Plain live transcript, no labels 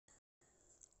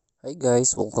Hi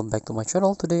guys, welcome back to my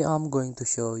channel. Today I'm going to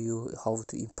show you how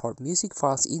to import music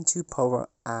files into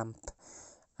Poweramp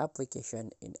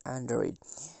application in Android.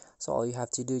 So all you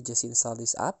have to do is just install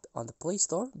this app on the Play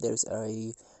Store. There's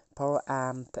a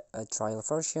Poweramp trial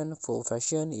version, full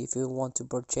version if you want to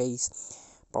purchase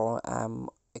Poweramp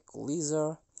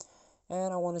Equalizer.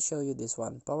 And I want to show you this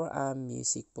one, Poweramp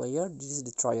Music Player. This is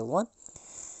the trial one.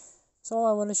 So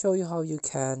I want to show you how you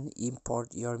can import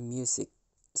your music.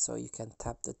 So you can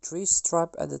tap the three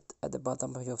stripe at the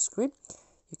bottom of your screen.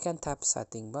 You can tap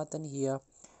setting button here.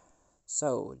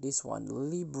 So this one,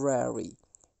 library,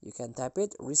 you can tap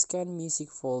it. Rescan music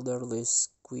folder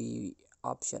list key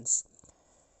options.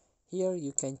 Here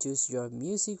you can choose your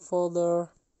music folder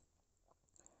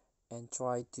and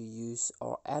try to use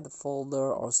or add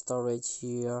folder or storage.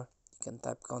 Here you can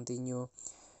tap continue,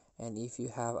 and if you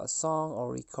have a song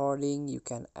or recording, you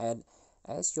can add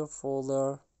as your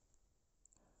folder.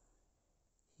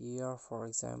 Here, for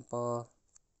example,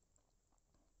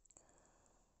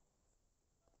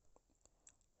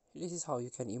 this is how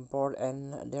you can import.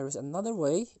 And there is another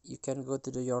way. You can go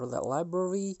to your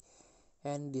library,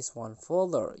 and this one,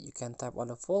 folder, you can tap on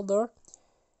the folder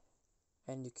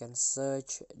and you can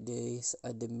search this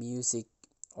the music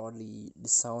or the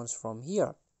sounds from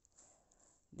here.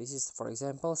 This is, for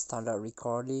example, standard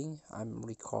recording. I'm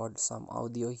record some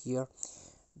audio here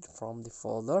from the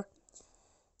folder.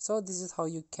 So this is how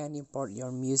you can import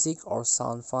your music or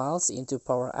sound files into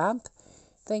Poweramp.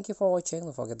 Thank you for watching.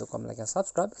 Don't forget to comment, like, and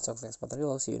subscribe. So next button.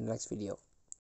 We'll see you in the next video.